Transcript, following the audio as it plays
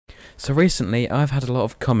So recently I've had a lot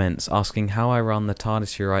of comments asking how I run the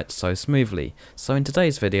Tardis Rewrite so smoothly, so in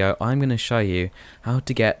today's video I'm going to show you how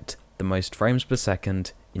to get the most frames per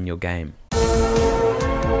second in your game.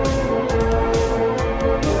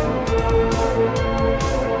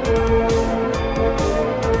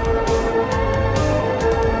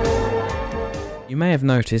 You may have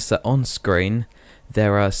noticed that on screen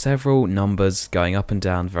there are several numbers going up and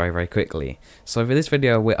down very quickly. So for this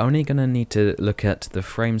video we're only going to need to look at the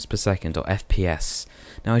frames per second, or FPS.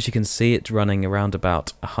 Now as you can see, it's running around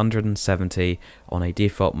about 170 on a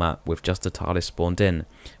default map with just the TARDIS spawned in.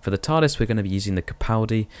 For the TARDIS we're going to be using the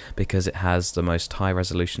Capaldi because it has the most high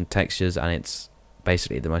resolution textures and it's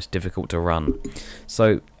basically the most difficult to run.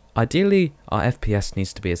 So ideally our FPS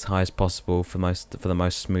needs to be as high as possible for the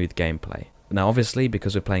most smooth gameplay. Now obviously,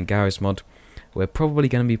 because we're playing Garry's Mod, we're probably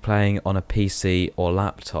going to be playing on a PC or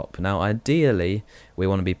laptop. Now ideally we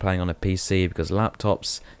want to be playing on a PC because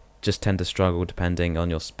laptops just tend to struggle depending on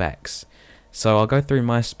your specs. So I'll go through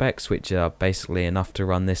my specs, which are basically enough to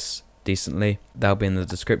run this decently. They'll be in the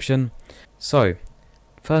description. So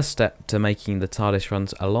first step to making the TARDIS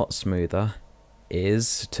runs a lot smoother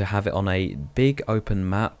is to have it on a big open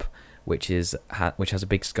map which has a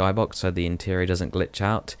big skybox so the interior doesn't glitch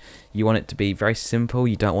out. You want it to be very simple.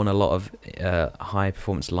 You don't want a lot of high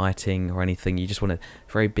performance lighting or anything. You just want a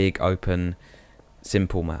very big open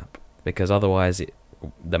simple map, because otherwise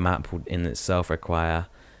the map would in itself require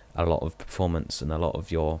a lot of performance and a lot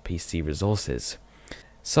of your PC resources.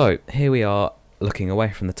 So here we are looking away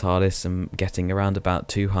from the TARDIS and getting around about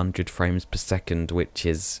 200 frames per second, which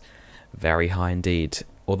is very high indeed.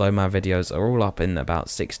 Although my videos are all up in about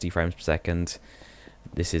 60 frames per second,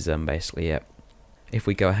 this is basically it. If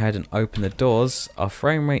we go ahead and open the doors, our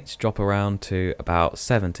frame rates drop around to about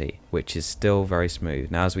 70, which is still very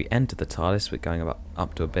smooth. Now as we enter the TARDIS, we're going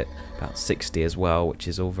up to about 60 as well, which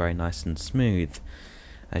is all very nice and smooth.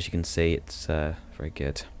 As you can see, it's very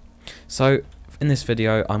good. So in this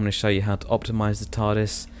video, I'm going to show you how to optimize the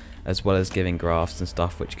TARDIS, as well as giving graphs and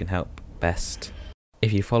stuff which can help best.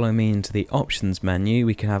 If you follow me into the options menu,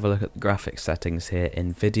 we can have a look at the graphics settings here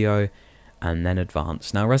in video and then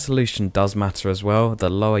advanced. Now resolution does matter as well. The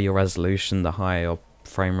lower your resolution, the higher your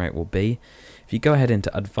frame rate will be. If you go ahead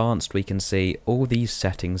into advanced, we can see all these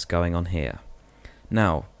settings going on here.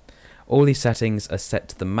 Now all these settings are set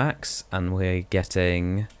to the max and we're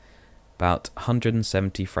getting about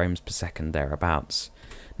 170 frames per second thereabouts.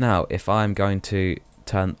 Now if I'm going to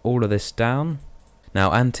turn all of this down,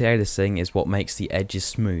 now anti-aliasing is what makes the edges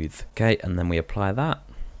smooth, okay, and then we apply that.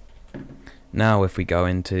 Now if we go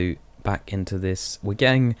back into this, we're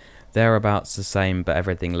getting thereabouts the same, but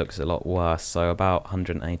everything looks a lot worse, so about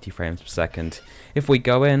 180 frames per second. If we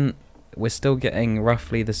go in, we're still getting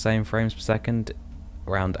roughly the same frames per second,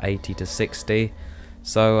 around 80 to 60,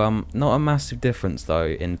 so not a massive difference though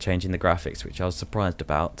in changing the graphics, which I was surprised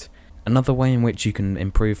about. Another way in which you can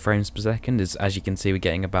improve frames per second is, as you can see, we're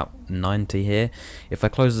getting about 90 here. If I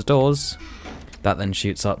close the doors, that then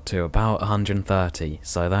shoots up to about 130,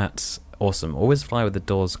 so that's awesome. Always fly with the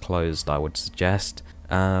doors closed, I would suggest.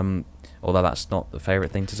 Although that's not the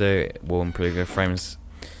favourite thing to do, it will improve your frames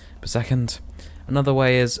per second. Another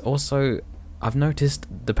way is also, I've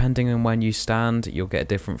noticed, depending on when you stand, you'll get a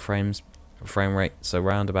different frame rate. So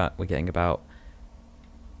round about, we're getting about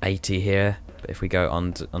 80 here. But if we go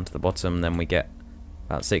onto the bottom, then we get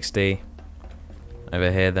about 60.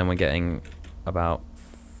 Over here, then we're getting about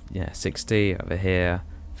 60. Over here,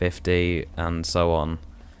 50, and so on.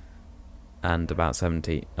 And about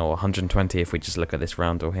 70 or 120 if we just look at this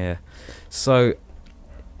roundel here. So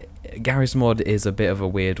Garry's Mod is a bit of a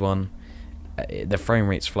weird one. The frame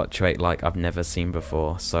rates fluctuate like I've never seen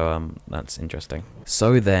before, so that's interesting.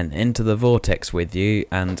 So then into the vortex with you,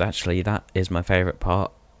 and actually that is my favourite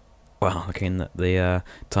part. Well, looking at the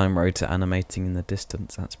time rotor animating in the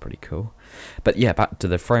distance, that's pretty cool. But yeah, back to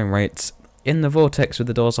the frame rates. In the vortex with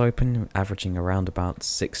the doors open, averaging around about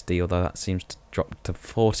 60, although that seems to drop to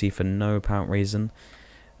 40 for no apparent reason.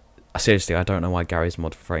 Seriously, I don't know why Garry's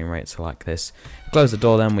Mod frame rates are like this. Close the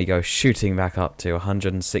door, then we go shooting back up to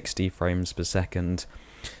 160 frames per second.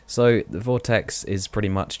 So the vortex is pretty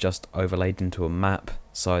much just overlaid into a map,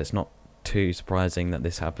 so it's not too surprising that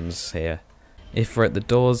this happens here. If we're at the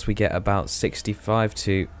doors, we get about 65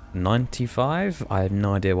 to 95. I have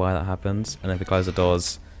no idea why that happens. And if we close the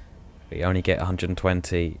doors, we only get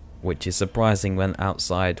 120, which is surprising when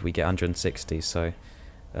outside we get 160. So,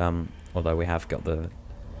 although we have got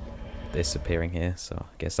this appearing here, so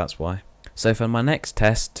I guess that's why. So for my next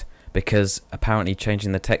test, because apparently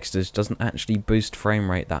changing the textures doesn't actually boost frame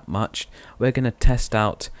rate that much. We're going to test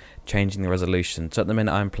out changing the resolution. So at the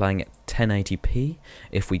minute I'm playing at 1080p.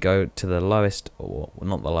 If we go to the lowest, or well,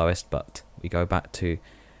 not the lowest, but we go back to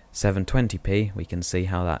 720p, we can see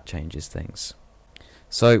how that changes things.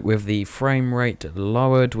 So with the frame rate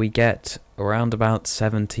lowered, we get around about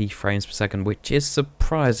 70 frames per second, which is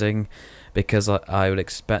surprising because I would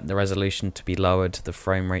expect the resolution to be lowered, the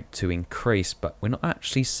frame rate to increase, but we're not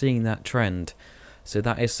actually seeing that trend. So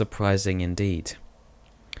that is surprising indeed.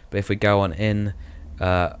 But if we go on in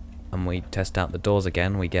and we test out the doors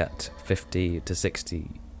again, we get 50 to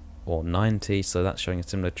 60 or 90, so that's showing a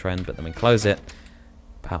similar trend, but then we close it,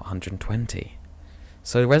 about 120.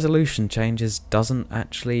 So resolution changes doesn't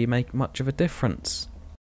actually make much of a difference.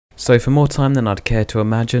 So for more time than I'd care to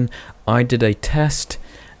imagine, I did a test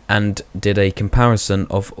and did a comparison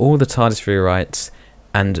of all the Tardis rewrites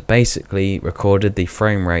and basically recorded the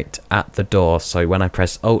frame rate at the door. So when I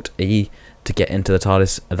press Alt-E to get into the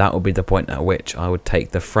Tardis, that would be the point at which I would take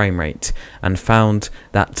the frame rate, and found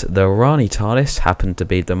that the Rani Tardis happened to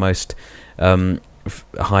be the most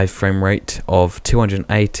high frame rate of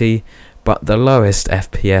 280, but the lowest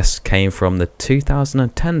FPS came from the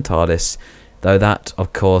 2010 Tardis, though that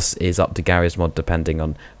of course is up to Gary's mod depending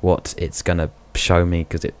on what it's going to show me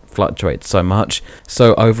because it fluctuates so much.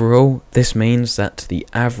 So overall this means that the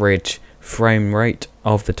average frame rate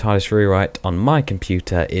of the Tardis Rewrite on my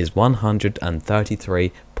computer is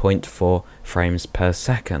 133.4 frames per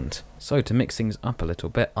second. So to mix things up a little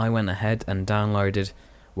bit, I went ahead and downloaded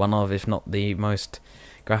one of, if not the most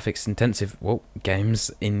graphics intensive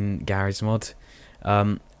games in Gary's mod,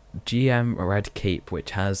 GM Red Keep,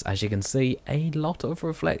 which has, as you can see, a lot of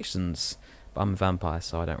reflections. But I'm a vampire,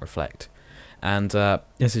 so I don't reflect. And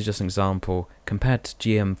this is just an example compared to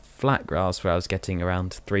GM Flatgrass, where I was getting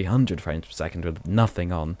around 300 frames per second with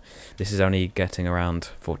nothing on. This is only getting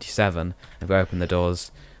around 47. If I open the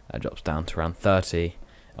doors, that drops down to around 30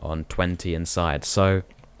 on 20 inside. So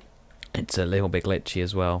it's a little bit glitchy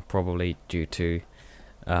as well, probably due to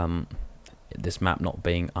this map not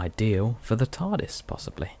being ideal for the Tardis,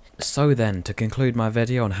 possibly. So then, to conclude my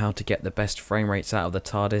video on how to get the best frame rates out of the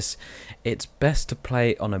Tardis, it's best to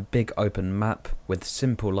play on a big open map with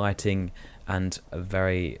simple lighting and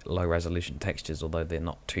very low resolution textures, although they're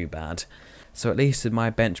not too bad. So at least in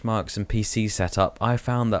my benchmarks and PC setup, I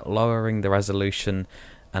found that lowering the resolution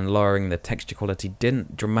and lowering the texture quality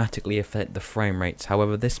didn't dramatically affect the frame rates.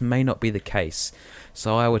 However, this may not be the case,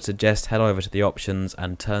 so I would suggest head over to the options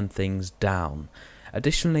and turn things down.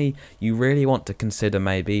 Additionally, you really want to consider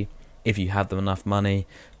maybe, if you have enough money,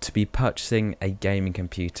 to be purchasing a gaming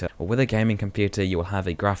computer. Well, with a gaming computer you will have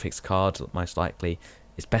a graphics card, most likely.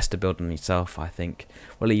 It's best to build them yourself, I think.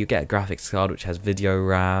 Well, you get a graphics card which has video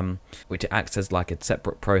RAM, which acts as like a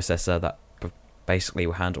separate processor that basically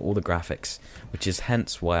will handle all the graphics, which is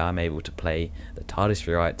hence why I'm able to play the Tardis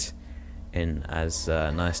Rewrite in as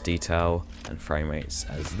nice detail and frame rates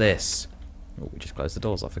as this. Oh, we just closed the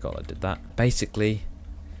doors, I forgot I did that. Basically,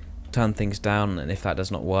 turn things down, and if that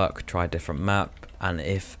does not work, try a different map, and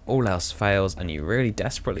if all else fails and you really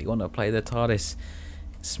desperately want to play the Tardis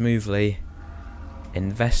smoothly,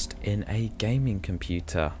 invest in a gaming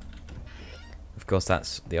computer. Of course,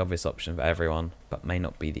 that's the obvious option for everyone, but may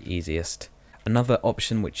not be the easiest. Another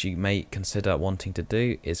option which you may consider wanting to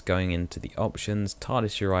do is going into the options,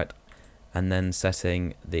 Tardis Rewrite, and then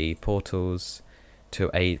setting the portals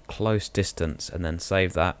to a close distance, and then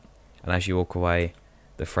save that. And as you walk away,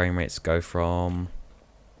 the frame rates go from,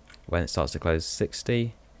 when it starts to close,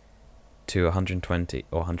 60 to 120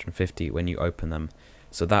 or 150 when you open them.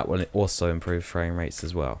 So that will also improve frame rates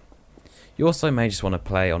as well. You also may just want to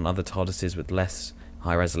play on other Tardises with less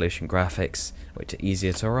high resolution graphics, which are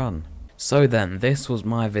easier to run. So then, this was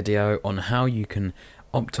my video on how you can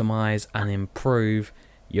optimize and improve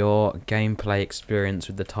your gameplay experience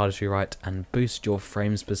with the Tardis Rewrite and boost your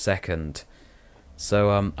frames per second.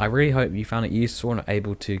 So I really hope you found it useful and are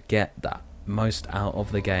able to get that most out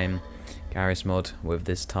of the game, Gary's mod, with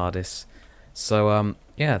this Tardis. So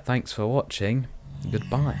yeah, thanks for watching.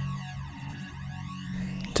 Goodbye.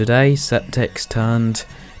 Today, Septex turned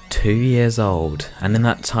 2 years old, and in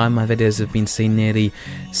that time my videos have been seen nearly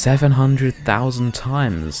 700,000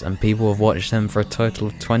 times, and people have watched them for a total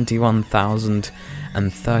of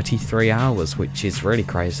 21,033 hours, which is really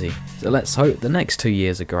crazy. So let's hope the next 2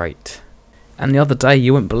 years are great. And the other day,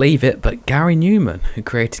 you wouldn't believe it, but Gary Newman, who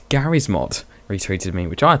created Gary's mod, retweeted me,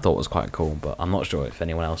 which I thought was quite cool, but I'm not sure if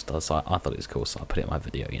anyone else does, so I thought it was cool, so I put it in my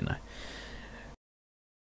video, you know.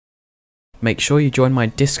 Make sure you join my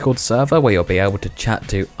Discord server where you'll be able to chat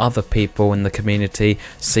to other people in the community,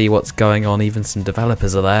 see what's going on, even some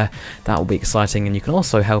developers are there. That will be exciting, and you can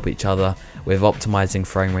also help each other with optimizing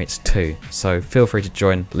frame rates too. So feel free to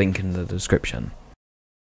join, link in the description.